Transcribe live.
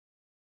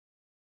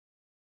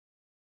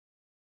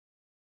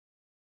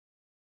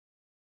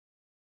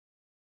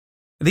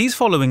These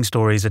following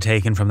stories are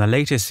taken from the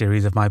latest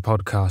series of my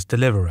podcast,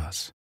 Deliver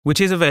Us,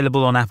 which is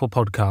available on Apple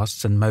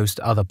Podcasts and most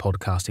other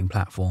podcasting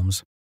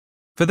platforms.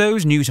 For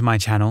those new to my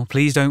channel,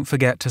 please don't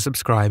forget to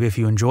subscribe if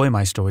you enjoy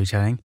my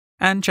storytelling,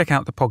 and check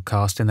out the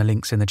podcast in the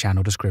links in the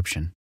channel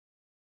description.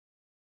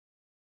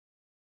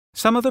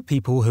 Some of the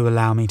people who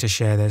allow me to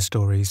share their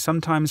stories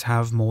sometimes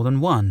have more than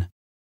one,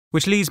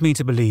 which leads me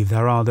to believe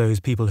there are those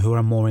people who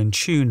are more in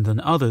tune than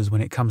others when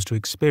it comes to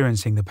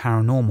experiencing the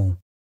paranormal.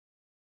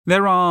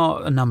 There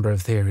are a number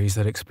of theories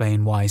that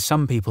explain why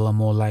some people are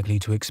more likely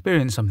to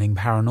experience something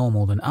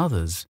paranormal than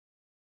others.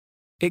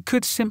 It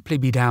could simply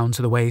be down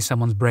to the way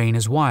someone's brain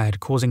is wired,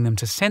 causing them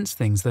to sense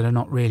things that are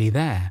not really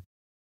there.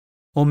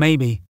 Or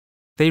maybe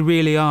they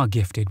really are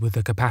gifted with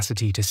the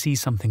capacity to see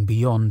something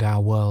beyond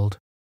our world.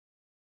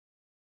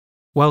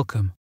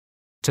 Welcome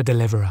to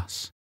Deliver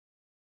Us.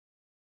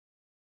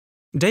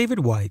 David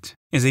White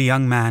is a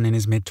young man in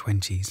his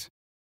mid-20s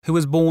who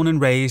was born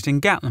and raised in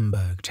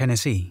Gatlinburg,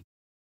 Tennessee.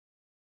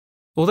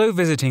 Although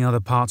visiting other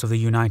parts of the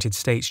United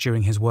States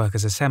during his work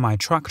as a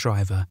semi-truck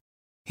driver,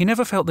 he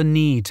never felt the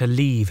need to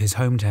leave his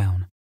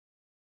hometown.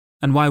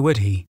 And why would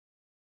he?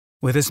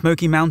 With the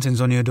Smoky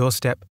Mountains on your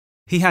doorstep,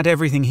 he had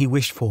everything he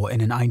wished for in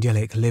an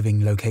idyllic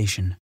living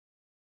location.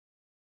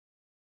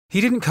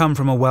 He didn't come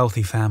from a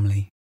wealthy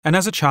family, and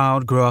as a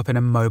child grew up in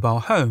a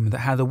mobile home that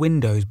had the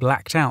windows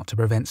blacked out to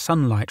prevent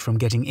sunlight from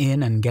getting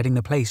in and getting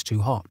the place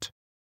too hot.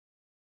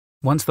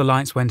 Once the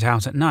lights went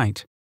out at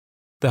night,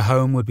 the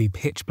home would be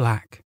pitch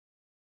black.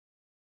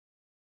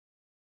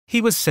 He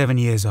was 7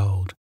 years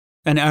old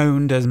and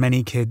owned, as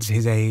many kids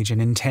his age, a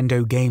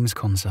Nintendo games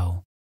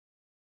console.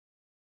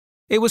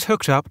 It was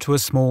hooked up to a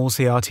small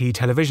CRT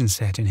television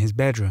set in his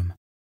bedroom.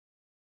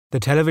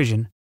 The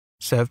television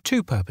served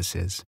two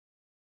purposes.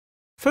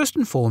 First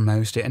and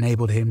foremost, it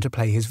enabled him to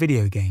play his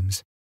video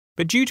games,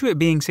 but due to it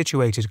being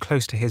situated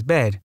close to his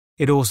bed,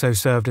 it also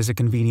served as a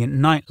convenient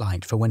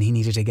nightlight for when he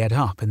needed to get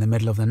up in the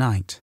middle of the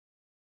night.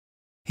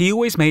 He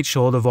always made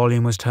sure the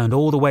volume was turned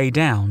all the way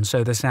down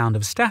so the sound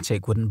of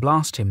static wouldn't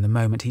blast him the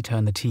moment he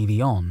turned the TV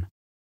on.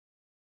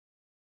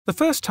 The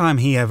first time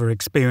he ever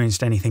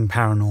experienced anything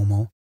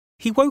paranormal,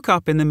 he woke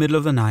up in the middle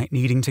of the night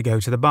needing to go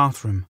to the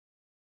bathroom.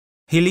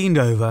 He leaned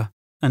over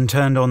and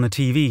turned on the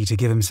TV to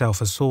give himself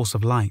a source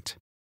of light.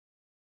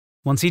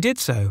 Once he did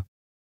so,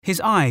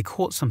 his eye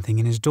caught something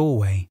in his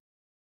doorway.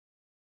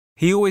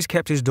 He always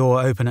kept his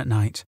door open at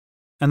night,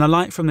 and the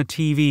light from the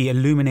TV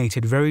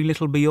illuminated very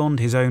little beyond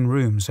his own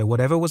room, so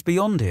whatever was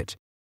beyond it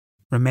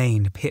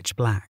remained pitch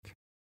black.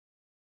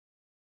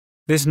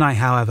 This night,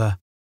 however,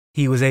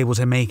 he was able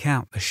to make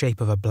out the shape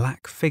of a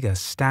black figure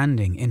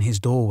standing in his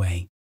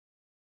doorway.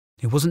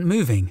 It wasn't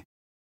moving,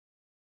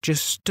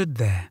 just stood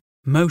there,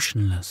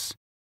 motionless.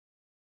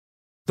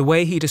 The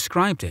way he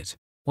described it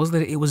was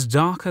that it was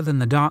darker than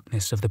the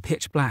darkness of the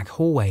pitch-black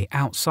hallway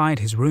outside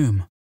his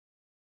room.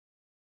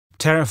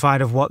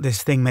 Terrified of what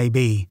this thing may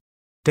be,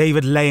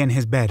 David lay in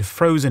his bed,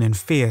 frozen in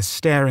fear,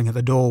 staring at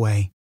the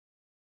doorway.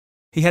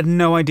 He had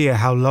no idea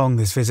how long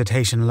this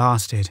visitation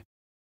lasted.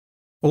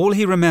 All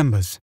he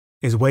remembers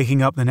is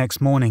waking up the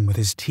next morning with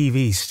his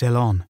TV still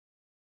on.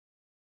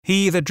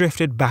 He either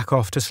drifted back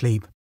off to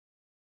sleep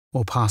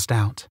or passed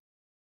out.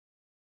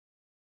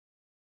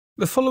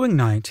 The following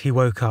night, he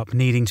woke up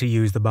needing to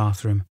use the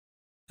bathroom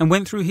and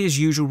went through his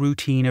usual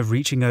routine of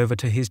reaching over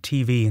to his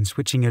TV and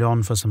switching it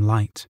on for some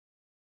light.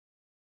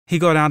 He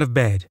got out of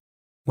bed,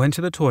 went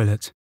to the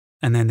toilet,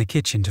 and then the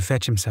kitchen to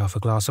fetch himself a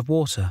glass of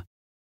water.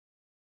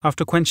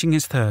 After quenching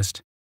his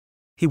thirst,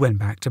 he went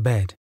back to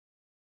bed.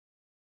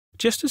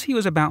 Just as he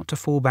was about to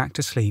fall back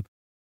to sleep,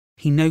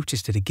 he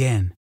noticed it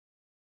again.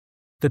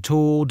 The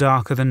tall,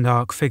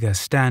 darker-than-dark figure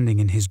standing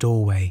in his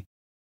doorway.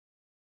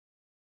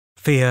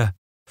 Fear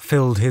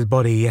filled his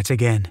body yet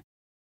again.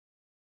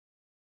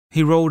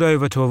 He rolled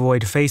over to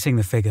avoid facing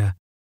the figure,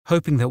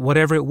 hoping that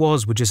whatever it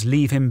was would just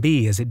leave him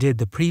be as it did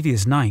the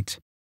previous night.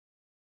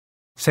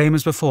 Same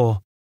as before,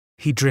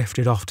 he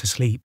drifted off to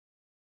sleep,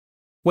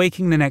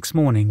 waking the next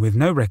morning with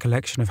no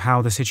recollection of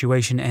how the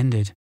situation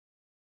ended.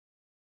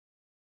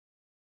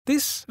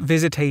 This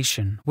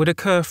visitation would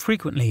occur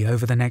frequently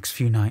over the next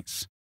few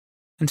nights,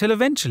 until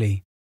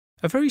eventually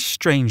a very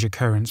strange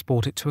occurrence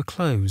brought it to a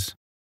close.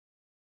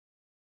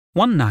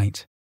 One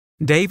night,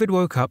 David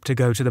woke up to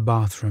go to the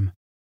bathroom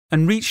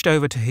and reached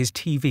over to his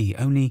TV,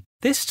 only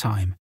this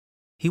time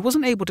he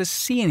wasn't able to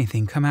see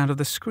anything come out of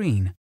the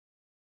screen.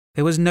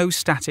 There was no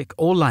static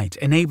or light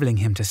enabling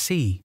him to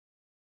see.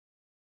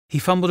 He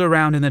fumbled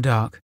around in the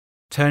dark,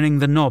 turning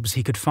the knobs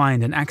he could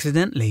find, and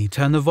accidentally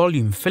turned the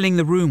volume, filling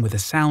the room with a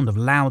sound of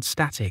loud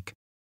static.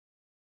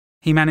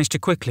 He managed to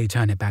quickly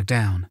turn it back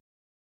down.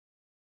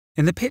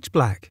 In the pitch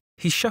black,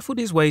 he shuffled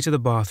his way to the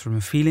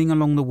bathroom, feeling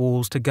along the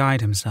walls to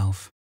guide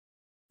himself.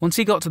 Once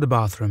he got to the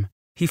bathroom,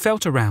 he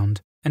felt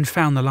around and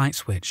found the light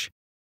switch.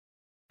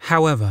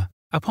 However,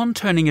 upon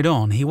turning it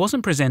on, he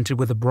wasn't presented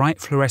with the bright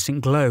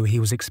fluorescent glow he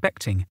was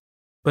expecting,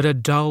 but a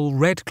dull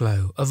red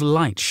glow of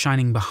light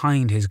shining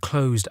behind his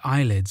closed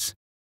eyelids.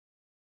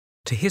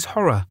 To his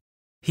horror,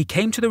 he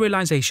came to the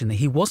realization that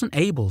he wasn't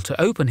able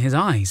to open his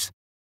eyes.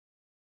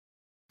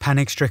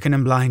 Panic-stricken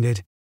and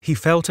blinded, he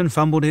felt and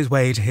fumbled his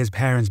way to his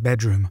parents'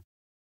 bedroom.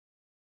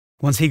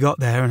 Once he got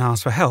there and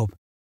asked for help,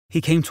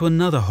 he came to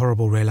another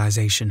horrible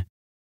realization,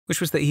 which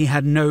was that he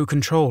had no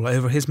control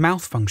over his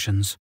mouth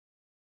functions.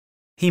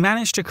 He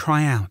managed to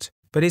cry out,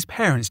 but his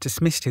parents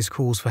dismissed his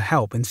calls for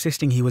help,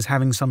 insisting he was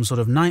having some sort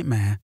of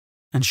nightmare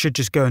and should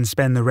just go and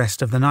spend the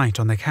rest of the night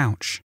on the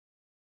couch.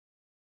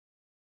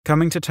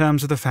 Coming to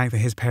terms with the fact that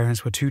his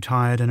parents were too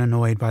tired and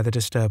annoyed by the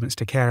disturbance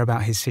to care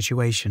about his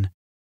situation,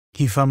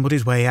 he fumbled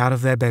his way out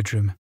of their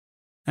bedroom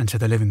and to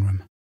the living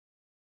room.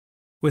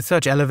 With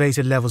such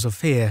elevated levels of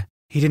fear,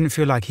 he didn't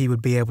feel like he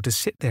would be able to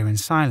sit there in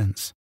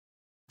silence.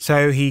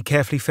 So he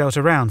carefully felt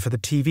around for the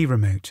TV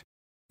remote,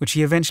 which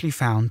he eventually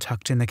found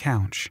tucked in the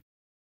couch.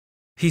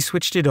 He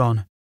switched it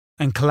on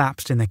and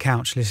collapsed in the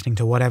couch listening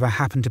to whatever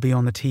happened to be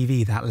on the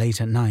TV that late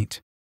at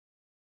night.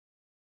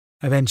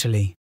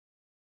 Eventually,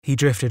 he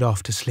drifted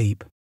off to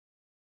sleep.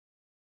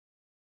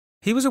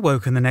 He was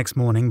awoken the next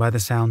morning by the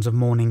sounds of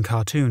morning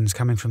cartoons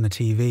coming from the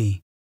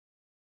TV.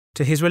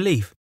 To his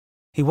relief,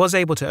 he was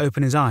able to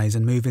open his eyes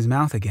and move his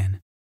mouth again,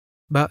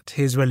 but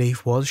his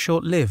relief was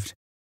short-lived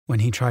when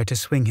he tried to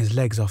swing his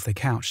legs off the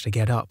couch to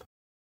get up,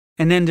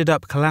 and ended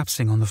up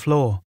collapsing on the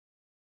floor.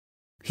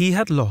 He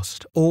had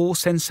lost all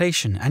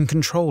sensation and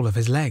control of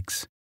his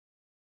legs.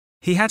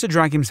 He had to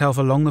drag himself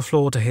along the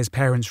floor to his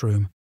parents'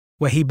 room,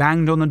 where he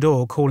banged on the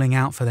door calling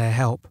out for their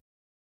help.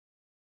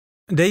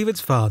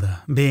 David's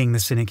father, being the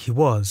cynic he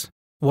was,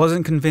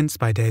 wasn't convinced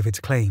by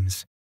David's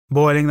claims,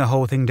 boiling the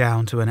whole thing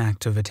down to an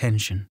act of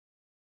attention.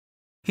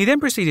 He then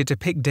proceeded to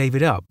pick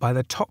David up by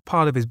the top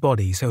part of his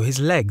body so his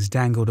legs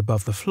dangled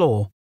above the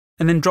floor,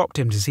 and then dropped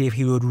him to see if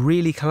he would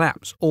really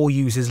collapse or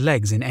use his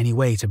legs in any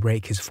way to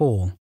break his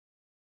fall.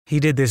 He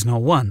did this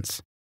not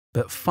once,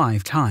 but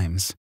 5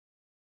 times.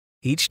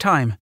 Each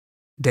time,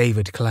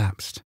 David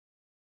collapsed.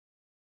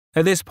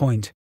 At this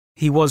point,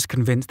 he was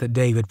convinced that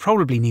David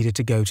probably needed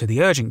to go to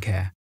the urgent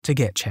care to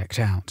get checked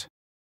out.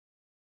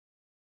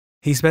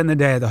 He spent the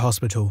day at the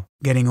hospital,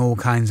 getting all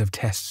kinds of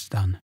tests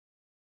done.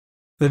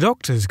 The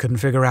doctors couldn't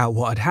figure out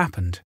what had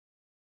happened.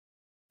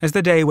 As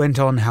the day went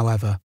on,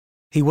 however,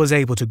 he was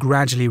able to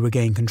gradually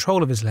regain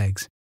control of his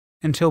legs,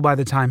 until by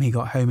the time he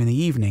got home in the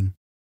evening,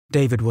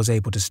 David was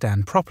able to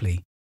stand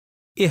properly,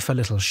 if a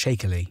little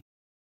shakily.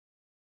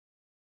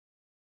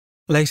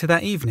 Later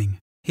that evening,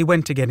 he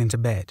went to get into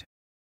bed.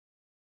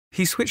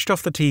 He switched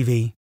off the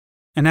TV,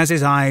 and as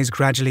his eyes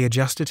gradually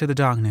adjusted to the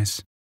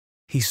darkness,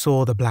 he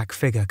saw the black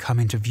figure come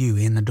into view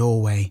in the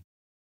doorway.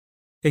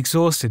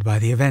 Exhausted by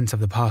the events of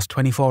the past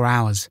 24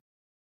 hours,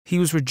 he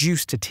was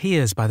reduced to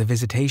tears by the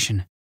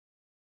visitation.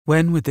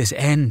 When would this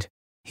end?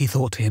 He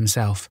thought to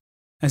himself,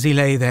 as he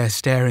lay there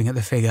staring at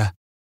the figure,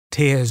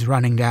 tears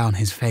running down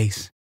his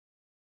face.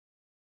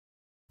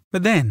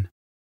 But then,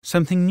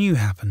 something new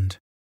happened.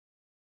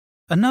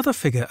 Another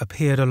figure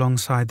appeared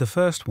alongside the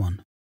first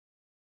one.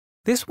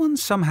 This one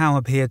somehow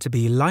appeared to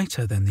be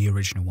lighter than the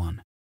original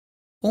one,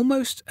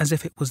 almost as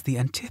if it was the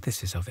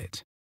antithesis of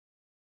it.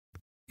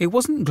 It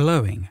wasn't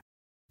glowing,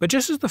 but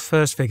just as the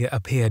first figure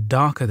appeared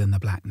darker than the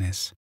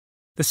blackness,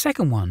 the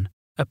second one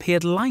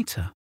appeared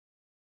lighter.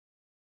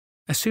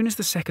 As soon as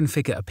the second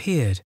figure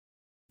appeared,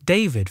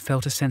 David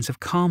felt a sense of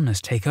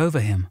calmness take over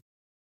him.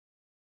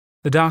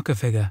 The darker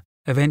figure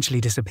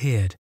eventually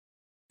disappeared,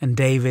 and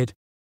David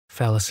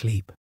fell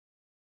asleep.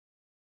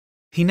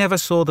 He never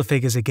saw the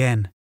figures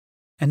again,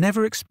 and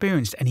never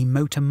experienced any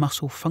motor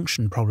muscle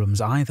function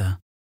problems either.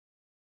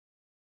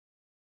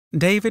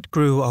 David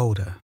grew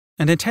older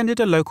and attended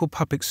a local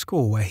public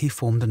school where he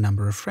formed a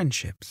number of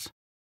friendships.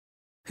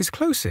 His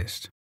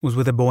closest was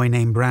with a boy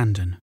named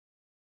Brandon.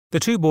 The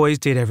two boys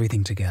did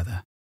everything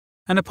together,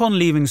 and upon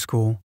leaving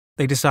school,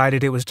 they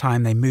decided it was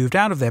time they moved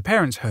out of their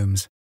parents'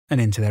 homes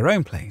and into their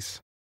own place.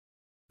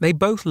 They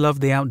both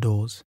loved the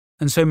outdoors,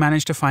 and so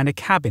managed to find a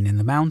cabin in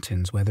the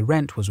mountains where the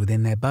rent was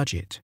within their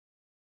budget.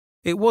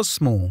 It was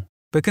small,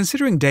 but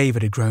considering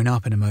David had grown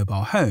up in a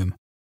mobile home,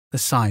 the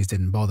size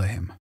didn't bother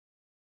him.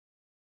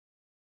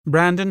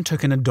 Brandon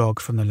took in a dog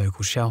from the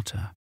local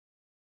shelter.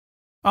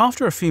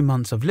 After a few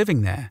months of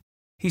living there,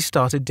 he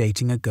started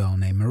dating a girl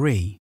named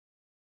Marie.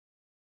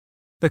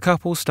 The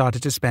couple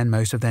started to spend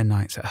most of their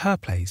nights at her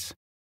place,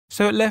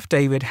 so it left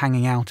David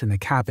hanging out in the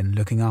cabin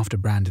looking after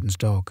Brandon's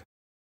dog.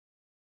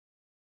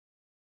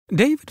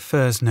 David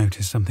first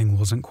noticed something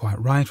wasn't quite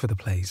right with the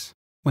place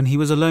when he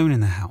was alone in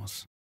the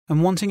house,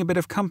 and wanting a bit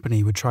of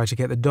company would try to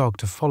get the dog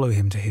to follow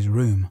him to his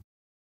room.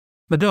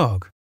 The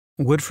dog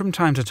would from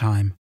time to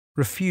time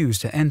refuse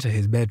to enter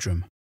his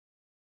bedroom.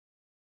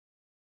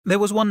 There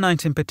was one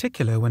night in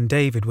particular when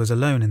David was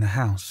alone in the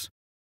house.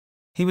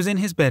 He was in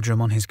his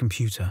bedroom on his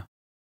computer.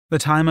 The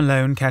time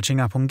alone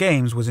catching up on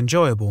games was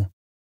enjoyable,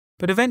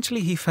 but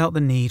eventually he felt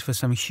the need for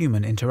some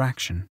human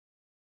interaction.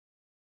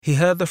 He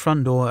heard the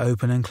front door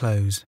open and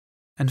close,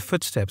 and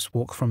footsteps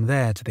walk from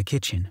there to the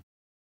kitchen.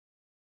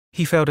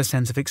 He felt a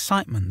sense of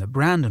excitement that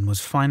Brandon was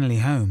finally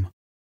home.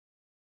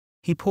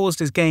 He paused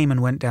his game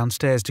and went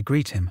downstairs to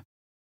greet him.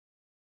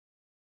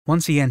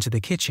 Once he entered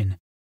the kitchen,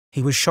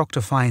 he was shocked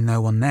to find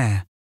no one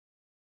there.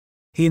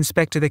 He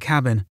inspected the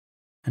cabin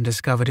and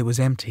discovered it was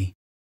empty,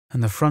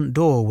 and the front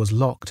door was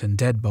locked and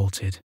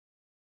deadbolted.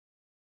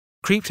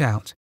 Creeped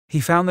out, he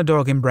found the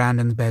dog in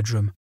Brandon's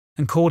bedroom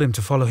and called him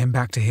to follow him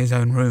back to his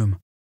own room.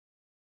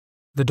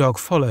 The dog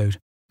followed,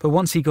 but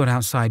once he got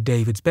outside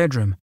David's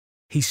bedroom,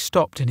 he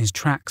stopped in his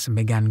tracks and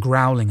began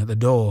growling at the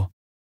door.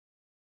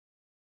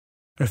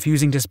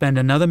 Refusing to spend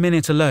another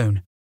minute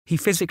alone, he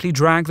physically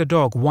dragged the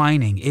dog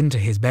whining into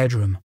his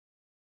bedroom.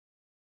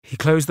 He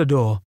closed the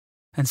door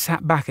and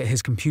sat back at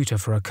his computer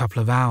for a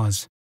couple of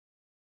hours.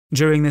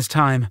 During this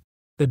time,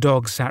 the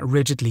dog sat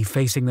rigidly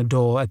facing the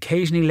door,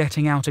 occasionally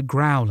letting out a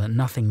growl at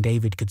nothing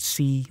David could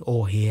see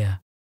or hear.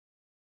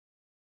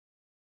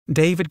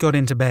 David got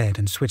into bed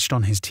and switched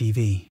on his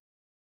TV.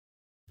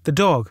 The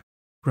dog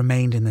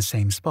remained in the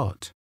same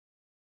spot.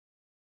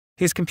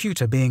 His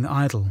computer, being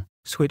idle,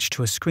 switched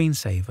to a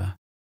screensaver.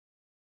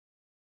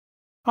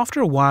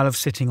 After a while of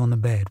sitting on the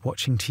bed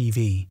watching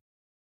TV,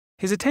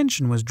 his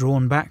attention was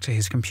drawn back to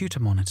his computer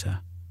monitor.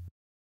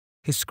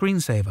 His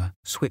screensaver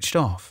switched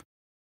off,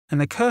 and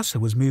the cursor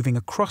was moving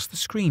across the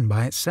screen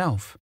by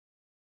itself.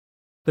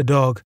 The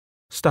dog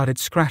started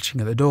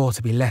scratching at the door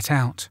to be let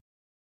out.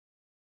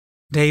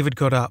 David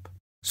got up,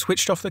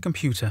 switched off the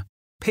computer,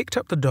 picked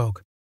up the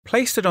dog,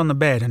 placed it on the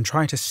bed and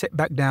tried to sit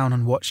back down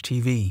and watch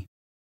TV.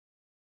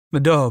 The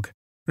dog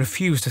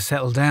refused to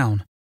settle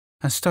down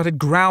and started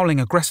growling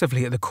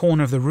aggressively at the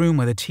corner of the room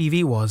where the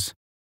TV was.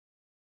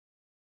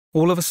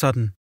 All of a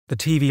sudden, the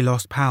TV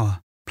lost power,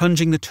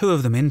 plunging the two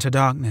of them into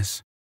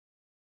darkness.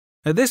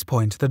 At this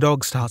point, the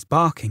dog starts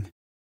barking.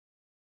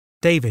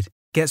 David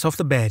gets off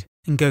the bed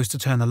and goes to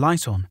turn the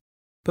light on,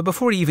 but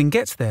before he even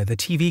gets there, the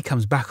TV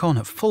comes back on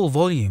at full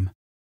volume.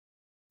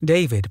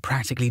 David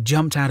practically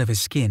jumped out of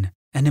his skin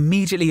and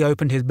immediately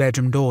opened his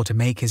bedroom door to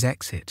make his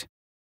exit.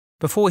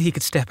 Before he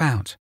could step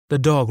out, the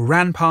dog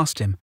ran past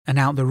him and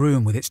out the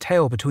room with its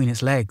tail between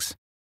its legs.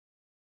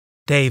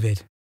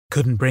 David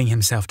couldn't bring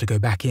himself to go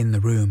back in the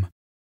room,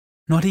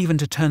 not even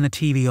to turn the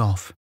TV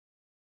off.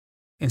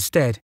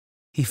 Instead,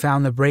 he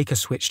found the breaker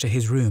switch to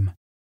his room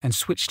and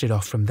switched it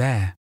off from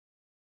there.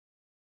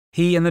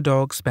 He and the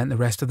dog spent the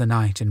rest of the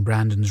night in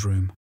Brandon's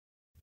room.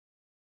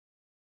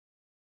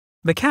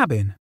 The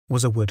cabin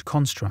was a wood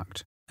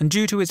construct, and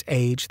due to its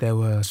age, there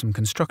were some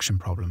construction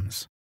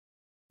problems.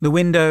 The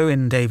window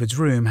in David's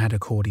room had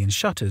accordion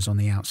shutters on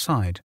the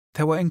outside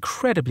that were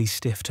incredibly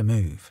stiff to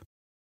move.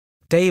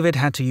 David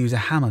had to use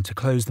a hammer to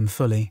close them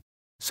fully,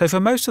 so for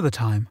most of the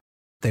time,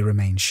 they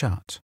remained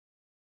shut.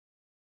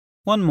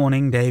 One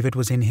morning, David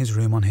was in his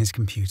room on his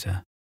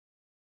computer.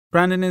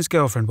 Brandon and his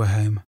girlfriend were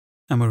home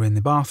and were in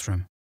the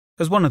bathroom,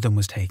 as one of them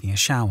was taking a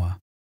shower.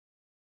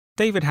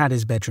 David had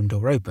his bedroom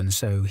door open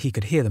so he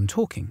could hear them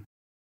talking.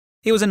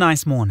 It was a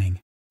nice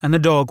morning, and the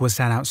dog was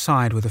sat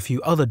outside with a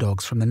few other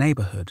dogs from the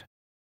neighborhood.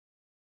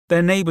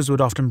 Their neighbors would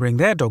often bring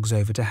their dogs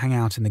over to hang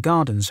out in the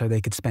garden so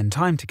they could spend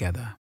time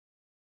together.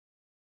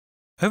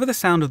 Over the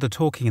sound of the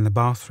talking in the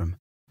bathroom,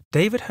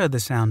 David heard the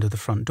sound of the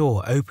front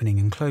door opening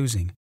and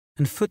closing,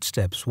 and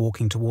footsteps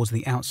walking towards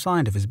the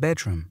outside of his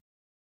bedroom.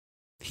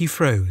 He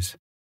froze,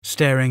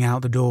 staring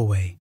out the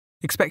doorway,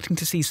 expecting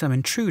to see some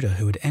intruder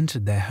who had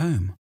entered their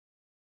home.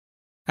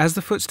 As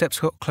the footsteps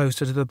got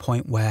closer to the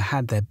point where,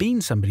 had there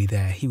been somebody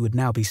there, he would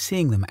now be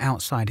seeing them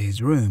outside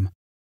his room,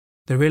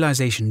 the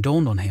realization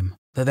dawned on him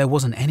that there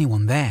wasn't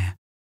anyone there.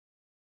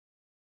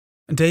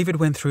 David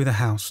went through the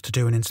house to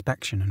do an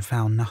inspection and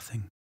found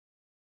nothing.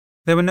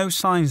 There were no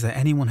signs that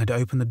anyone had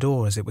opened the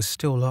door as it was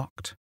still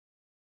locked.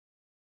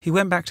 He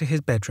went back to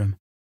his bedroom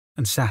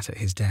and sat at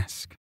his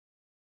desk.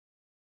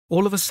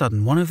 All of a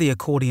sudden, one of the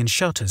accordion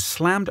shutters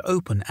slammed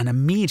open and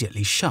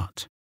immediately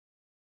shut.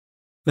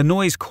 The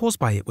noise caused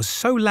by it was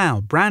so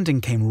loud,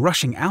 Brandon came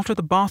rushing out of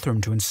the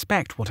bathroom to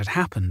inspect what had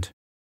happened.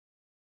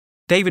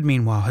 David,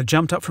 meanwhile, had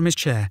jumped up from his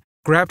chair,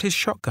 grabbed his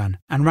shotgun,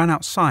 and ran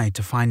outside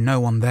to find no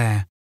one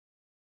there.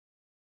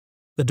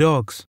 The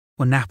dogs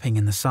were napping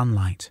in the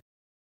sunlight.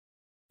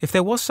 If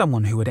there was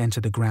someone who had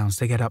entered the grounds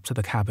to get up to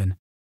the cabin,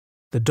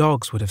 the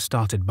dogs would have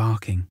started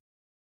barking.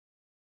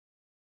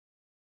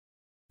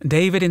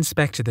 David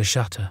inspected the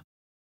shutter,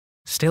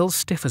 still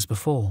stiff as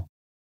before.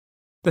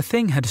 The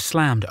thing had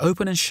slammed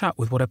open and shut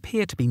with what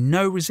appeared to be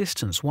no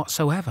resistance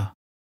whatsoever.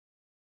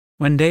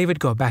 When David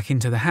got back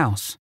into the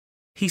house,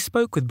 he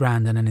spoke with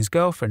Brandon and his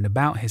girlfriend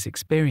about his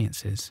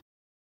experiences.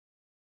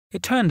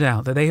 It turned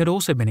out that they had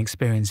also been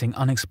experiencing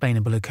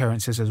unexplainable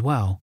occurrences as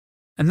well,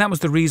 and that was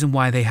the reason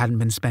why they hadn't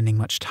been spending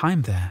much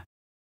time there.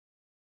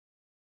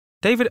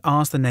 David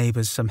asked the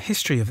neighbors some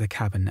history of the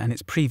cabin and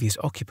its previous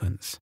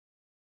occupants.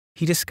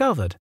 He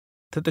discovered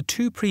that the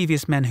two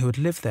previous men who had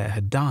lived there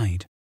had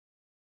died.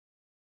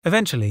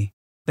 Eventually,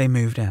 they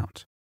moved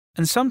out,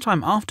 and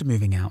sometime after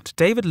moving out,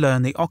 David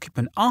learned the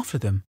occupant after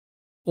them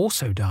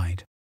also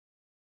died.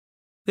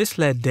 This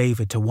led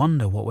David to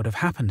wonder what would have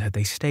happened had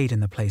they stayed in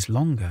the place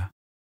longer.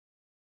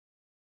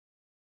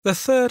 The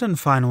third and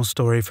final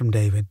story from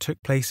David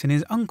took place in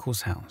his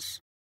uncle's house.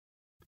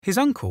 His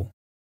uncle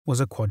was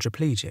a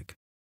quadriplegic,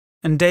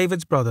 and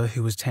David's brother,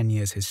 who was 10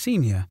 years his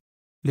senior,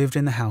 lived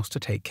in the house to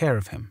take care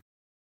of him.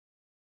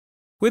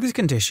 With his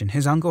condition,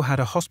 his uncle had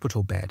a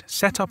hospital bed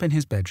set up in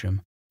his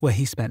bedroom where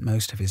he spent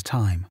most of his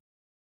time.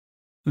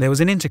 There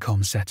was an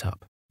intercom set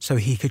up so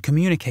he could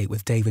communicate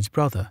with David's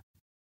brother,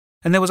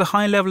 and there was a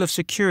high level of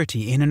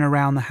security in and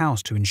around the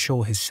house to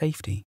ensure his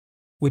safety,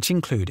 which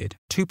included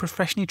 2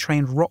 professionally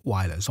trained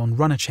Rottweilers on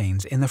runner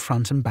chains in the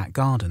front and back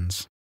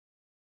gardens.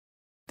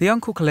 The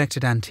uncle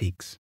collected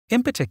antiques,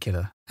 in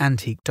particular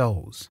antique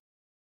dolls.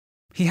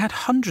 He had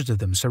hundreds of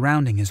them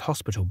surrounding his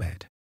hospital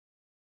bed.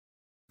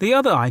 The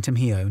other item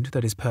he owned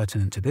that is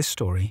pertinent to this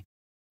story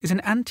is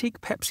an antique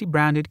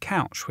Pepsi-branded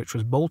couch which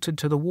was bolted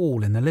to the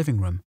wall in the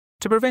living room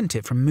to prevent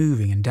it from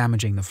moving and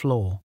damaging the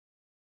floor.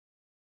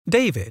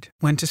 David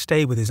went to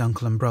stay with his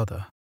uncle and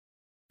brother,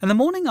 and the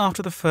morning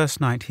after the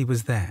first night he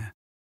was there,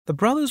 the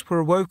brothers were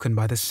awoken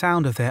by the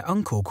sound of their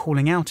uncle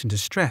calling out in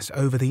distress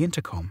over the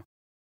intercom.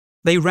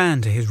 They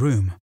ran to his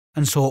room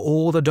and saw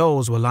all the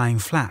dolls were lying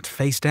flat,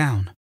 face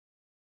down.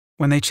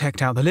 When they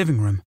checked out the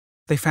living room,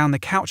 they found the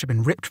couch had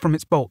been ripped from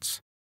its bolts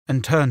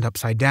and turned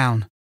upside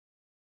down.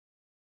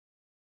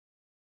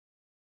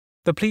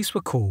 The police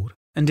were called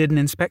and did an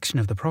inspection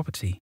of the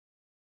property.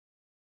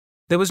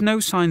 There was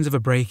no signs of a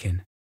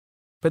break-in,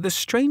 but the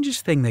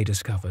strangest thing they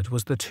discovered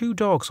was the 2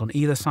 dogs on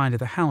either side of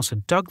the house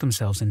had dug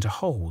themselves into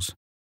holes,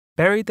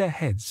 buried their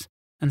heads,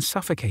 and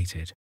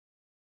suffocated.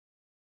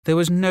 There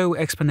was no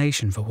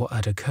explanation for what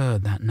had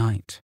occurred that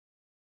night.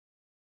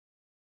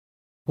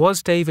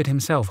 Was David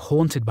himself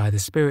haunted by the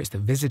spirits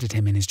that visited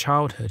him in his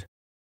childhood?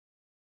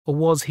 Or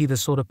was he the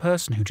sort of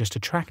person who just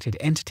attracted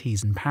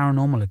entities and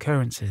paranormal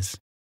occurrences?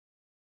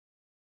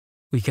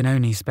 We can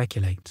only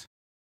speculate.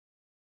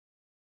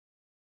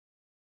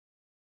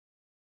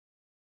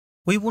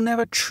 We will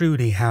never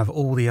truly have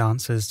all the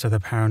answers to the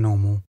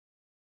paranormal.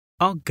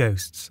 Are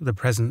ghosts the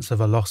presence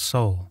of a lost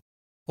soul,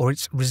 or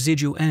its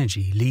residual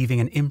energy leaving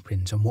an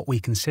imprint on what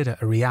we consider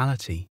a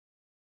reality?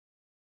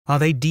 Are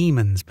they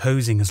demons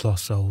posing as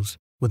lost souls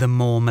with a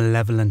more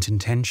malevolent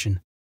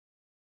intention?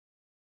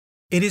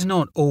 It is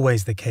not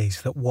always the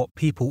case that what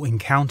people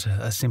encounter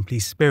are simply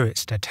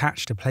spirits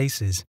attached to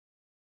places,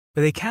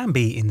 but they can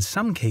be, in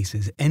some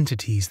cases,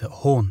 entities that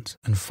haunt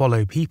and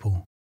follow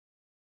people.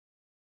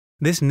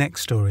 This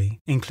next story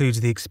includes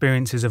the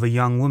experiences of a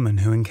young woman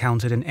who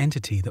encountered an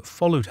entity that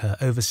followed her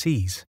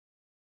overseas.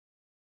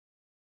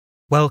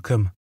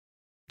 Welcome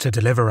to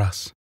Deliver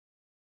Us.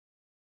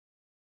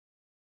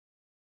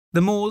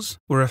 The Moores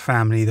were a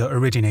family that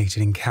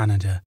originated in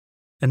Canada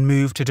and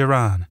moved to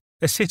Dhahran,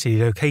 a city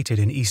located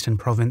in Eastern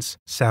Province,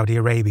 Saudi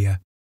Arabia.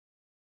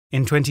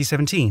 In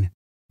 2017,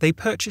 they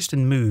purchased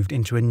and moved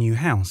into a new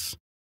house.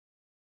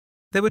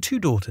 There were 2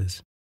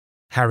 daughters,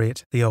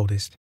 Harriet, the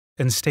oldest,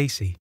 and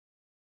Stacey.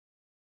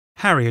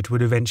 Harriet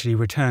would eventually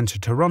return to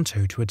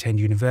Toronto to attend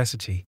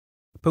university,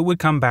 but would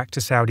come back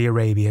to Saudi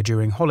Arabia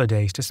during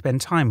holidays to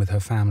spend time with her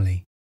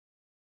family.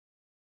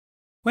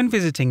 When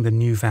visiting the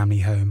new family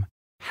home,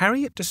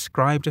 Harriet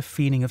described a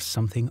feeling of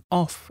something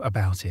off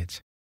about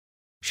it.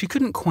 She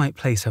couldn't quite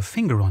place her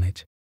finger on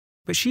it,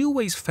 but she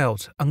always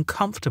felt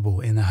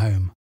uncomfortable in the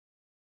home.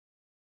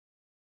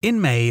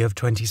 In May of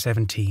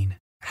 2017,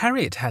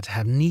 Harriet had to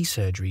have knee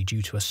surgery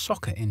due to a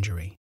soccer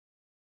injury.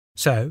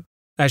 So,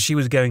 as she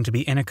was going to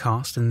be in a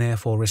cast and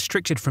therefore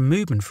restricted from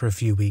movement for a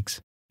few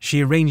weeks,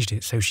 she arranged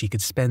it so she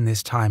could spend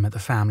this time at the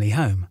family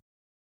home.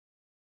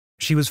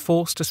 She was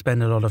forced to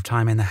spend a lot of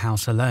time in the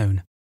house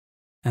alone,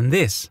 and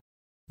this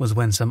was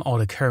when some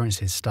odd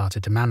occurrences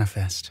started to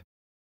manifest.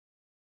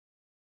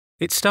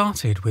 It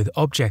started with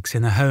objects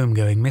in the home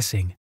going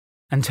missing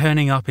and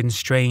turning up in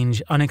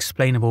strange,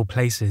 unexplainable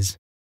places.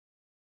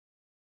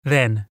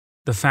 Then,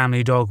 the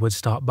family dog would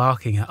start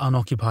barking at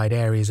unoccupied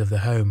areas of the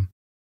home,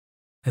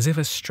 as if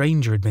a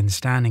stranger had been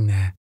standing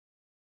there.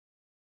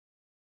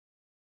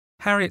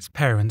 Harriet's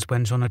parents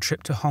went on a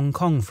trip to Hong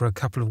Kong for a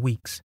couple of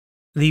weeks,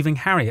 leaving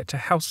Harriet to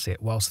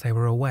house-sit whilst they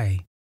were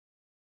away.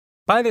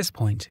 By this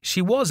point,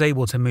 she was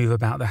able to move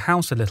about the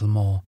house a little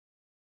more,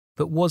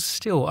 but was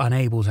still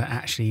unable to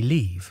actually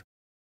leave.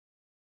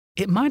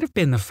 It might have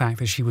been the fact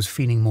that she was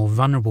feeling more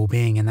vulnerable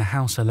being in the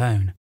house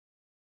alone,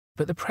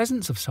 but the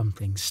presence of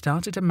something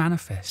started to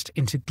manifest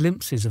into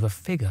glimpses of a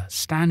figure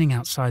standing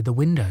outside the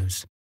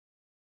windows.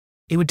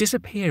 It would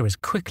disappear as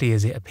quickly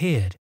as it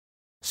appeared,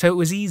 so it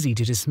was easy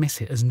to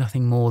dismiss it as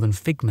nothing more than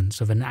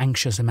figments of an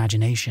anxious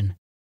imagination.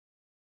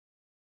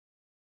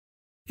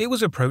 It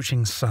was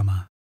approaching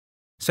summer,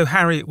 so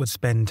Harriet would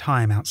spend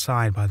time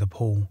outside by the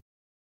pool.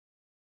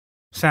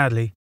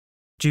 Sadly,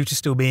 due to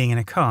still being in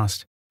a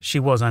cast, she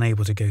was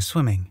unable to go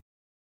swimming.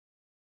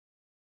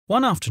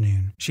 One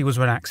afternoon, she was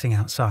relaxing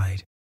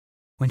outside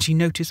when she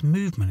noticed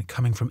movement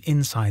coming from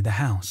inside the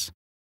house.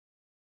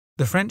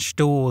 The French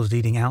doors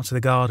leading out to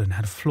the garden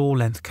had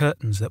floor-length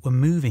curtains that were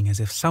moving as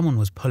if someone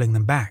was pulling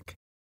them back.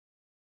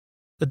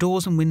 The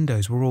doors and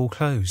windows were all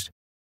closed,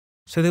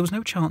 so there was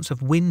no chance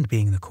of wind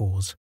being the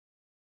cause.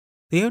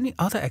 The only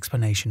other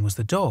explanation was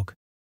the dog,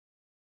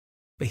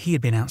 but he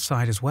had been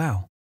outside as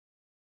well.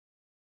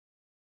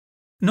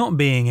 Not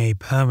being a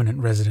permanent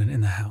resident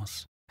in the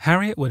house,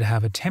 Harriet would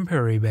have a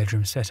temporary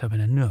bedroom set up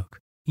in a nook,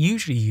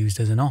 usually used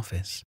as an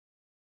office.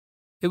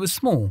 It was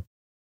small,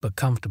 but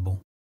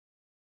comfortable.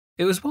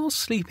 It was while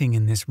sleeping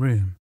in this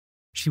room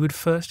she would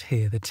first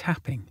hear the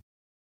tapping.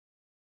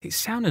 It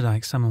sounded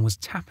like someone was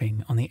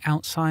tapping on the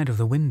outside of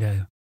the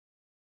window.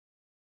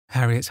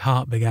 Harriet's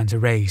heart began to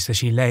race as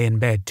she lay in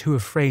bed, too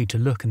afraid to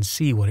look and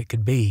see what it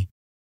could be.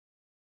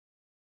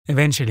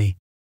 Eventually,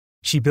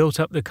 she built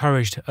up the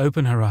courage to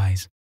open her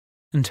eyes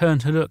and turn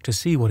to look to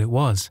see what it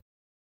was.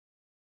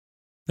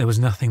 There was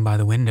nothing by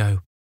the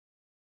window.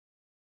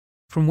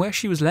 From where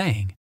she was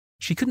laying,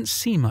 she couldn't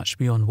see much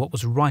beyond what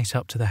was right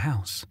up to the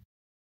house.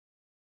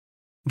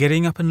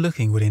 Getting up and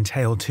looking would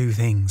entail two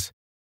things: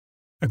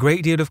 a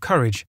great deal of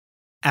courage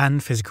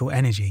and physical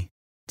energy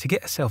to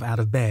get herself out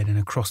of bed and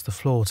across the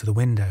floor to the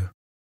window.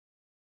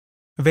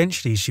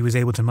 Eventually, she was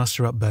able to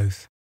muster up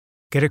both,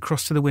 get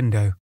across to the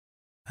window,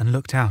 and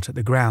looked out at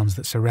the grounds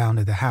that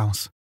surrounded the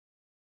house.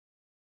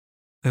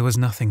 There was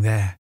nothing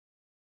there.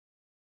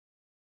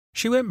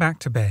 She went back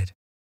to bed,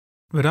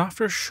 but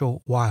after a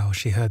short while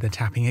she heard the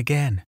tapping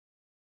again.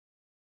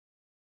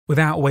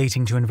 Without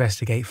waiting to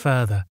investigate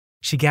further,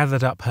 she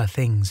gathered up her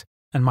things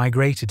and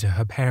migrated to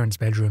her parents'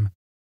 bedroom.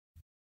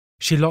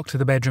 She locked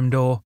the bedroom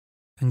door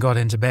and got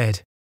into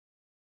bed.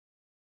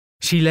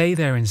 She lay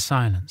there in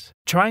silence,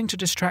 trying to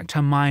distract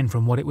her mind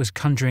from what it was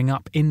conjuring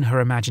up in her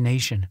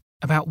imagination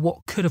about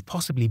what could have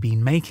possibly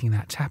been making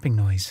that tapping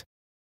noise.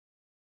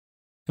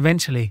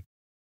 Eventually,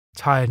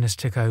 tiredness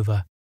took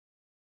over,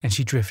 and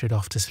she drifted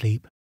off to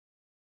sleep.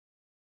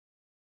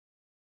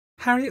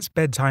 Harriet's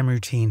bedtime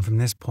routine from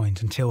this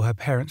point until her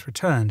parents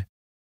returned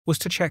was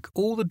to check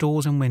all the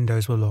doors and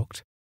windows were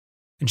locked,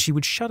 and she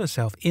would shut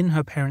herself in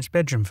her parents'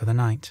 bedroom for the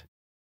night.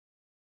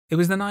 It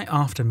was the night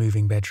after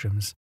moving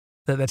bedrooms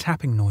that the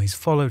tapping noise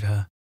followed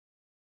her.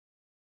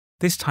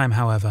 This time,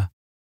 however,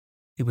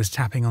 it was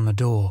tapping on the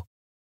door.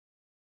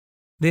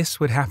 This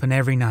would happen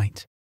every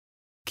night,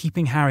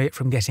 keeping Harriet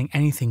from getting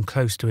anything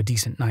close to a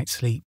decent night's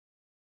sleep.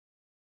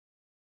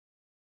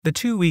 The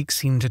 2 weeks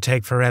seemed to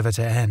take forever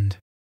to end,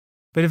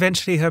 but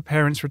eventually her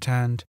parents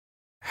returned,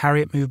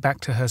 Harriet moved back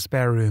to her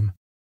spare room,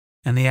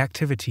 and the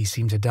activity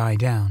seemed to die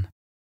down.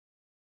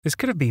 This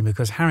could have been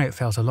because Harriet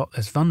felt a lot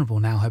less vulnerable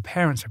now her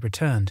parents had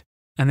returned,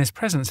 and this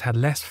presence had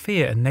less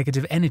fear and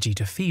negative energy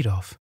to feed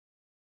off.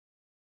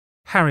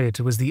 Harriet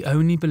was the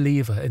only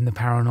believer in the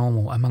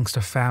paranormal amongst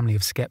a family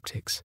of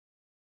skeptics.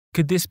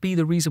 Could this be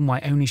the reason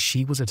why only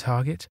she was a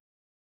target?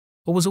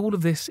 Or was all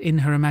of this in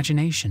her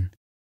imagination?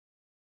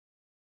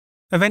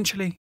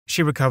 Eventually,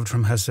 she recovered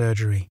from her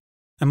surgery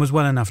and was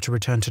well enough to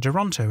return to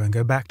Toronto and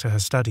go back to her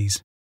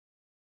studies.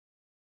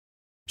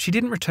 She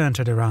didn't return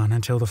to Tehran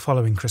until the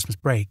following Christmas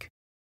break.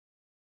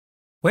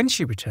 When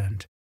she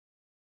returned,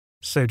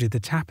 so did the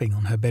tapping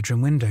on her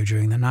bedroom window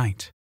during the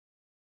night.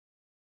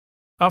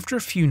 After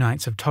a few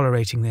nights of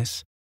tolerating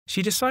this,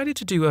 she decided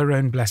to do her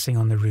own blessing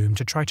on the room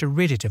to try to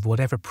rid it of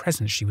whatever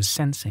presence she was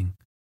sensing.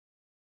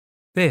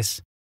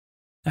 This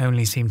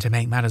only seemed to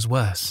make matters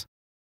worse.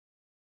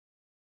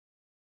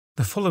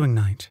 The following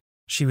night,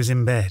 she was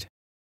in bed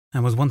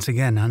and was once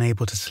again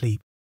unable to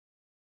sleep.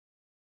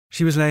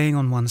 She was laying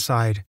on one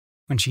side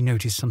when she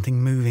noticed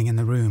something moving in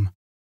the room.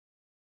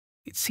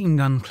 It seemed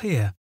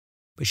unclear,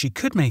 but she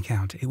could make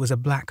out it was a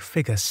black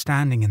figure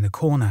standing in the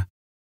corner.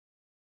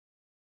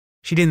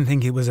 She didn't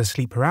think it was a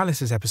sleep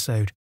paralysis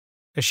episode,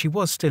 as she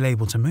was still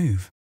able to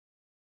move.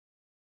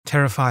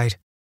 Terrified,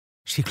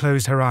 she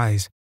closed her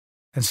eyes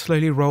and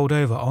slowly rolled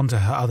over onto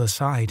her other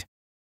side,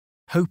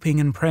 hoping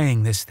and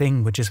praying this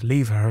thing would just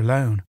leave her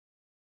alone.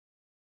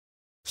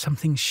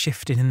 Something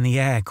shifted in the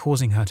air,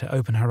 causing her to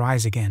open her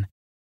eyes again.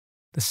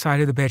 The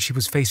side of the bed she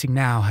was facing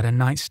now had a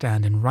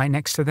nightstand, and right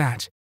next to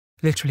that,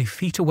 literally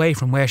feet away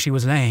from where she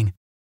was laying,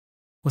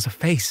 was a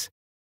face.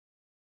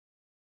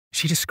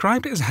 She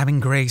described it as having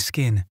grey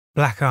skin,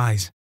 black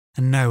eyes,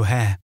 and no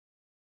hair.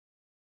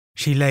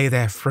 She lay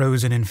there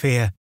frozen in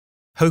fear,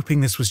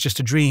 hoping this was just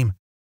a dream,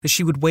 that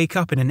she would wake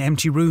up in an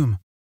empty room.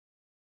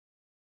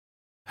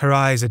 Her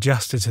eyes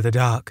adjusted to the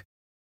dark,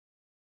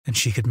 and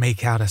she could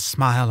make out a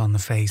smile on the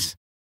face.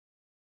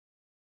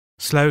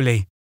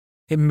 Slowly,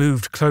 it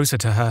moved closer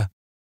to her,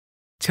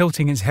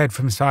 tilting its head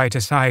from side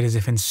to side as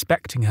if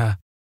inspecting her.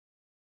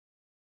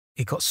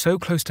 It got so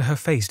close to her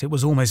face it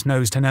was almost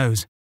nose to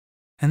nose,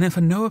 and then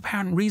for no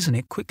apparent reason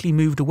it quickly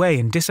moved away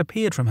and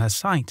disappeared from her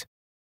sight.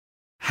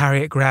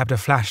 Harriet grabbed a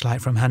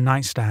flashlight from her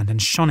nightstand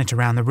and shone it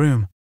around the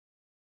room.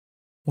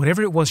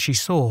 Whatever it was she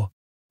saw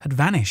had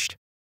vanished.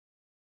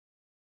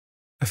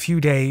 A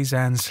few days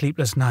and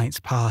sleepless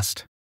nights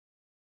passed.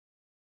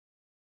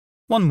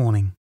 One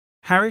morning,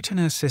 Harriet and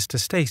her sister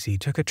Stacy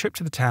took a trip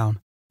to the town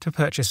to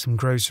purchase some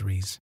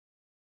groceries.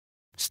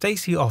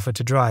 Stacy offered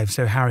to drive,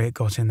 so Harriet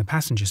got in the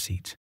passenger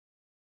seat.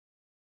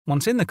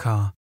 Once in the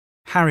car,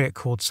 Harriet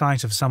caught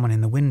sight of someone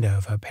in the window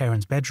of her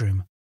parents'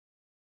 bedroom.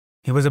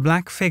 It was a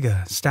black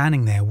figure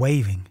standing there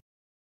waving.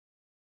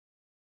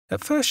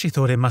 At first she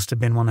thought it must have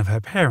been one of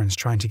her parents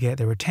trying to get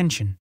their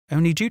attention,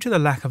 only due to the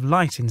lack of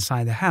light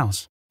inside the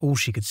house, all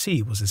she could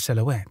see was a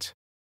silhouette.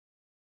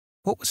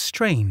 What was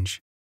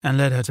strange, and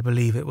led her to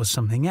believe it was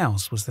something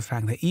else, was the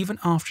fact that even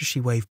after she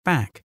waved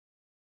back,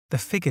 the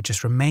figure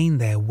just remained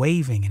there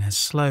waving in a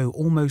slow,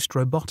 almost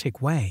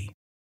robotic way.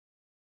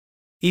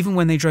 Even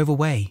when they drove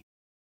away,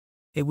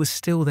 it was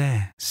still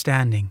there,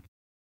 standing,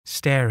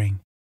 staring,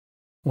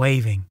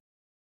 waving.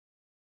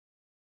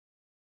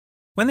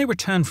 When they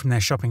returned from their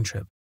shopping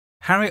trip,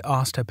 Harriet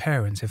asked her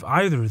parents if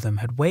either of them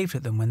had waved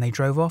at them when they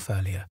drove off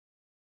earlier.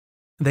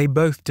 They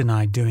both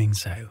denied doing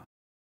so.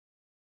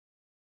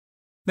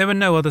 There were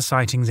no other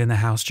sightings in the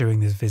house during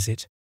this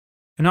visit,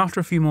 and after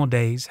a few more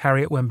days,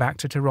 Harriet went back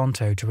to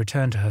Toronto to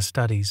return to her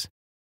studies.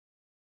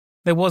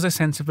 There was a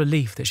sense of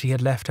relief that she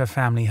had left her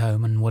family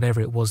home and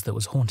whatever it was that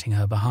was haunting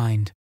her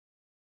behind.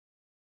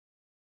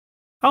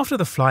 After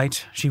the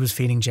flight, she was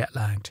feeling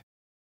jet-lagged,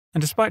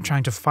 and despite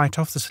trying to fight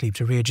off the sleep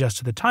to readjust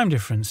to the time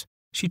difference,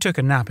 she took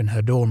a nap in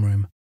her dorm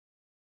room.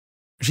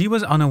 She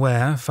was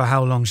unaware for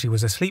how long she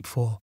was asleep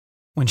for,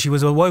 when she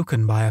was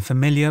awoken by a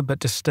familiar but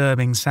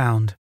disturbing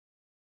sound.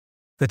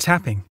 The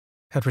tapping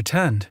had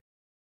returned.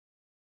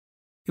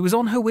 It was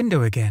on her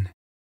window again,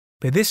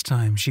 but this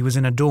time she was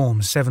in a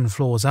dorm 7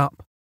 floors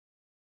up.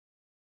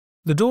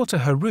 The door to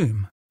her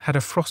room had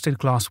a frosted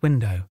glass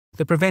window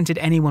that prevented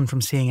anyone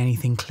from seeing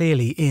anything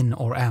clearly in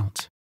or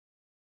out.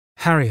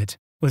 Harriet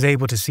was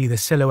able to see the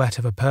silhouette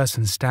of a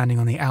person standing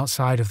on the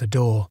outside of the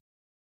door.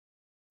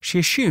 She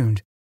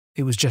assumed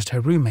it was just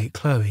her roommate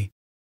Chloe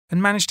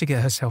and managed to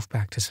get herself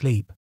back to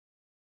sleep.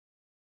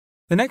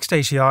 The next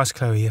day she asked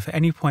Chloe if at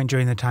any point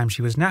during the time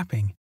she was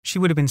napping she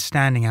would have been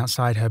standing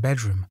outside her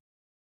bedroom.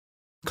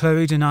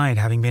 Chloe denied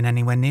having been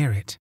anywhere near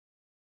it.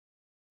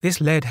 This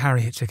led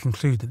Harriet to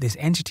conclude that this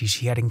entity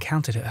she had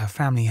encountered at her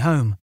family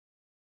home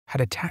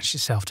had attached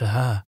itself to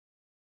her.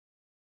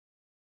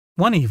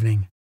 One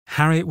evening,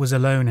 Harriet was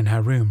alone in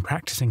her room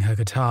practicing her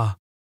guitar.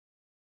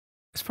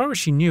 As far as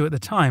she knew at the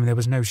time, there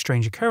was no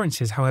strange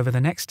occurrences. However,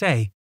 the next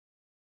day,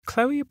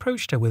 Chloe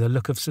approached her with a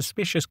look of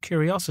suspicious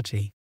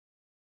curiosity.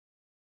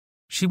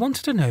 She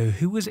wanted to know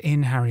who was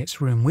in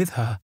Harriet's room with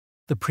her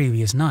the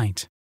previous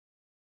night.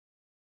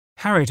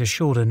 Harriet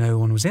assured her no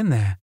one was in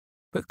there,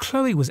 but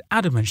Chloe was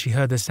adamant she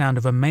heard the sound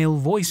of a male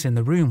voice in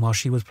the room while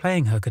she was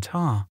playing her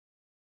guitar.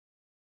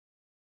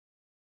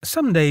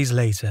 Some days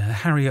later,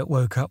 Harriet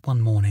woke up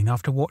one morning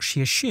after what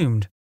she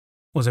assumed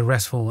was a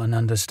restful and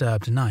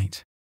undisturbed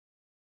night.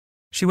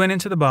 She went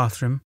into the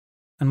bathroom,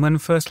 and when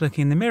first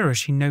looking in the mirror,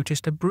 she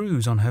noticed a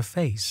bruise on her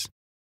face.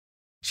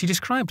 She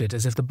described it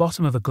as if the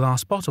bottom of a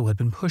glass bottle had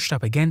been pushed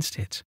up against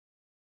it.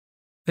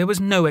 There was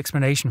no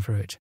explanation for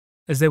it,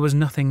 as there was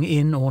nothing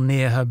in or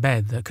near her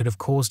bed that could have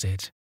caused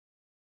it.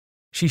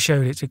 She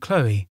showed it to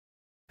Chloe,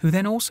 who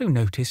then also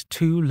noticed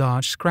 2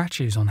 large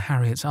scratches on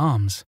Harriet's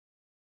arms.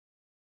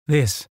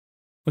 This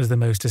was the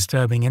most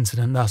disturbing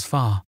incident thus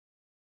far.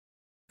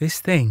 This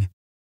thing,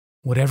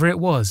 whatever it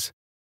was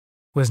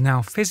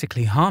now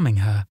physically harming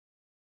her.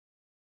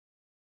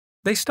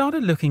 They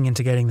started looking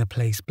into getting the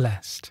place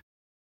blessed.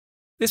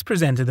 This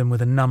presented them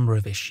with a number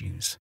of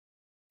issues.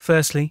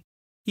 Firstly,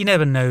 you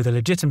never know the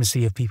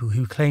legitimacy of people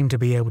who claim to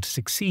be able to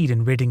succeed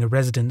in ridding a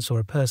residence or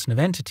a person of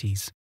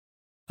entities.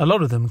 A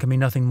lot of them can be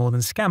nothing more than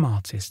scam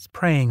artists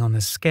preying on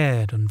the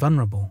scared and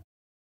vulnerable.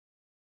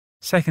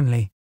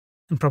 Secondly,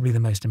 and probably the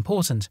most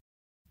important,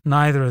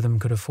 neither of them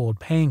could afford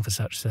paying for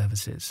such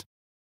services.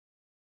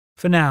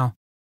 For now,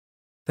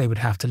 they would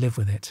have to live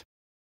with it.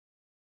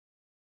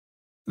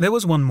 There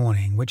was one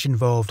morning which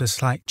involved a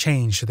slight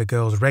change to the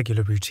girls'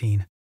 regular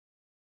routine.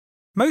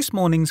 Most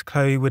mornings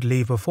Chloe would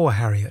leave before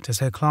Harriet as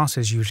her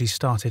classes usually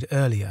started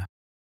earlier.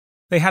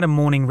 They had a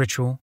morning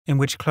ritual in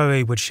which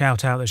Chloe would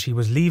shout out that she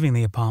was leaving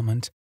the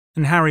apartment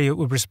and Harriet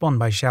would respond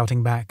by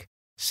shouting back,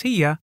 "See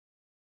ya."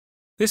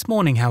 This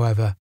morning,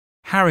 however,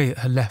 Harriet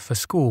had left for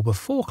school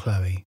before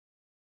Chloe.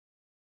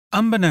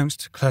 Unbeknownst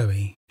to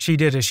Chloe, she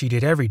did as she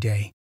did every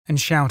day and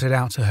shouted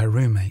out to her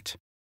roommate.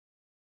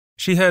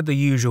 She heard the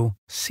usual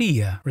 "see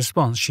ya"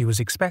 response she was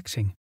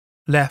expecting,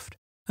 left,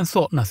 and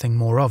thought nothing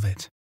more of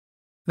it.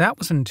 That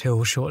was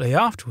until shortly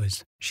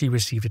afterwards she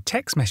received a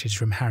text message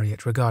from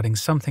Harriet regarding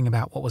something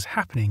about what was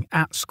happening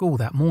at school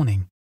that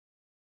morning.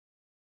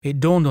 It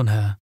dawned on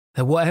her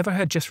that whatever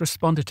had just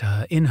responded to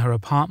her in her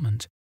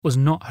apartment was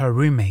not her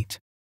roommate.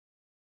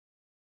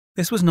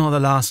 This was not the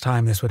last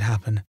time this would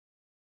happen.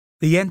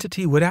 The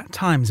entity would at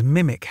times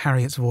mimic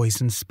Harriet's voice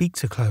and speak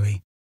to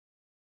Chloe.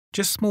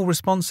 Just small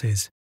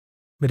responses,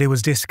 but it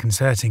was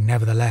disconcerting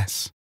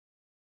nevertheless.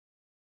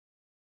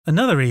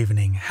 Another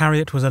evening,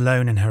 Harriet was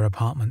alone in her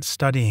apartment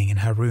studying in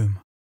her room.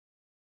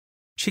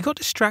 She got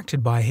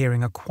distracted by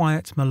hearing a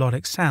quiet,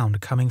 melodic sound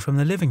coming from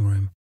the living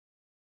room.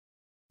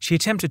 She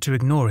attempted to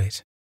ignore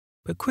it,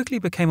 but quickly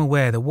became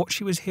aware that what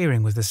she was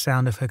hearing was the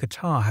sound of her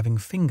guitar having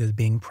fingers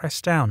being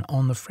pressed down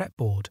on the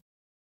fretboard.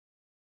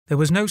 There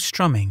was no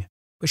strumming,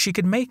 but she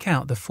could make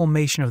out the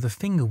formation of the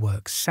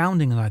fingerwork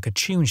sounding like a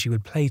tune she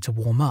would play to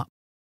warm up.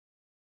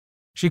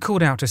 She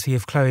called out to see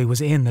if Chloe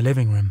was in the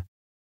living room.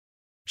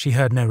 She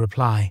heard no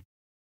reply.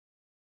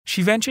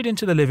 She ventured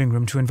into the living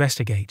room to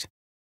investigate.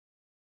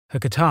 Her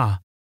guitar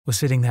was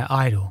sitting there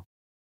idle,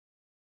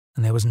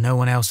 and there was no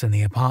one else in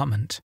the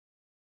apartment.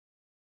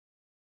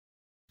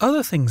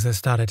 Other things that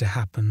started to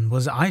happen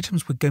was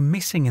items would go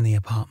missing in the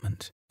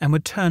apartment and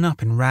would turn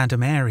up in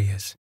random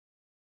areas.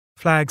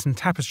 Flags and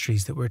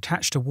tapestries that were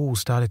attached to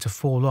walls started to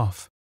fall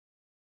off.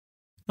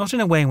 Not in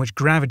a way in which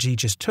gravity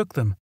just took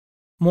them,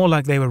 more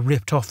like they were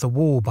ripped off the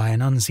wall by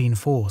an unseen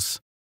force.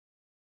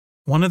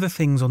 One of the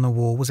things on the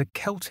wall was a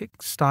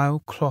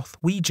Celtic-style cloth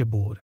Ouija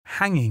board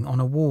hanging on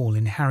a wall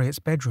in Harriet's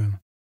bedroom.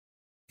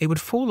 It would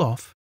fall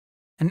off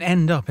and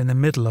end up in the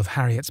middle of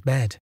Harriet's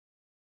bed.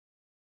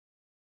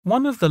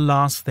 One of the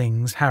last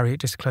things Harriet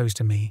disclosed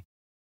to me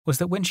was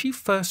that when she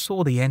first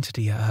saw the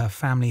entity at her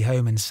family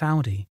home in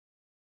Saudi,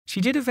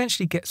 she did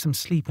eventually get some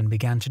sleep and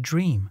began to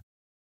dream.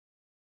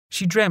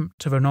 She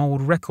dreamt of an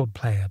old record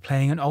player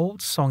playing an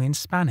old song in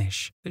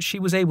Spanish that she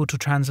was able to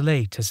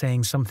translate to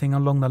saying something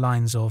along the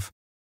lines of,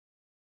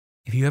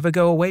 "If you ever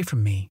go away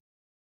from me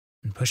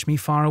and push me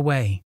far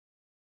away,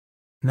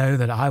 know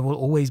that I will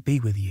always be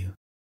with you,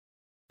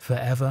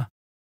 forever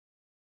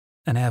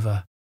and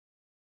ever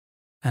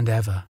and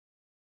ever."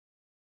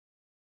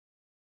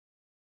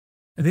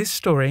 This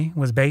story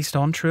was based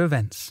on true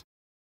events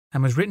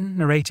and was written,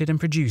 narrated and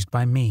produced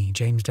by me,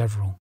 James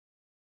Deverell.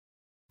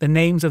 The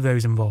names of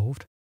those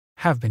involved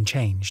have been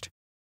changed.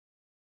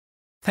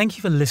 Thank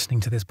you for listening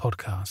to this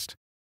podcast.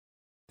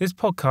 This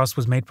podcast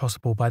was made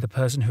possible by the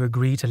person who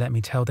agreed to let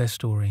me tell their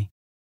story.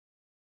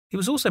 It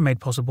was also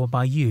made possible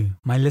by you,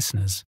 my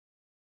listeners.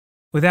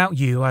 Without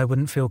you, I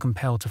wouldn't feel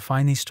compelled to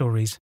find these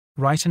stories,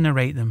 write and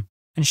narrate them,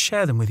 and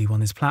share them with you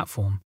on this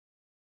platform.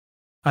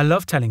 I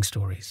love telling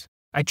stories.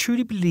 I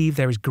truly believe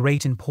there is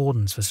great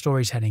importance for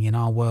storytelling in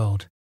our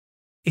world.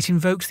 It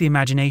invokes the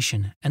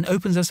imagination and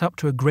opens us up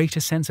to a greater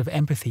sense of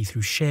empathy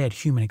through shared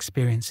human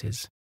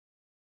experiences.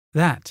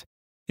 That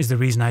is the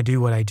reason I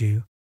do what I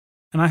do,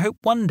 and I hope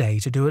one day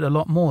to do it a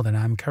lot more than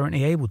I am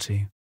currently able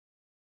to.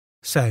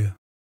 So,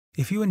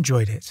 if you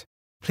enjoyed it,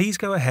 please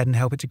go ahead and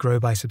help it to grow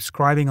by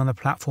subscribing on the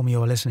platform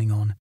you are listening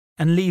on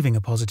and leaving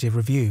a positive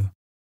review.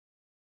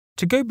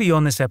 To go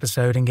beyond this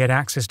episode and get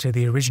access to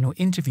the original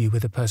interview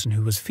with the person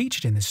who was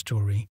featured in this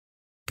story,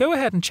 go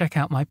ahead and check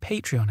out my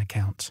Patreon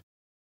account.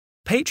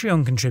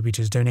 Patreon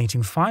contributors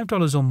donating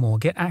 $5 or more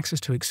get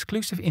access to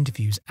exclusive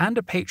interviews and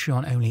a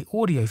Patreon-only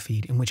audio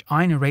feed in which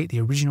I narrate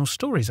the original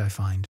stories I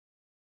find.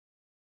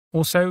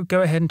 Also,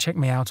 go ahead and check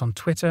me out on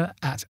Twitter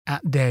at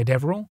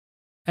 @DareDeverell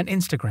and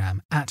Instagram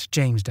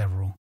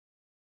 @JamesDeverell.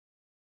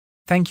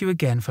 Thank you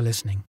again for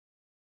listening.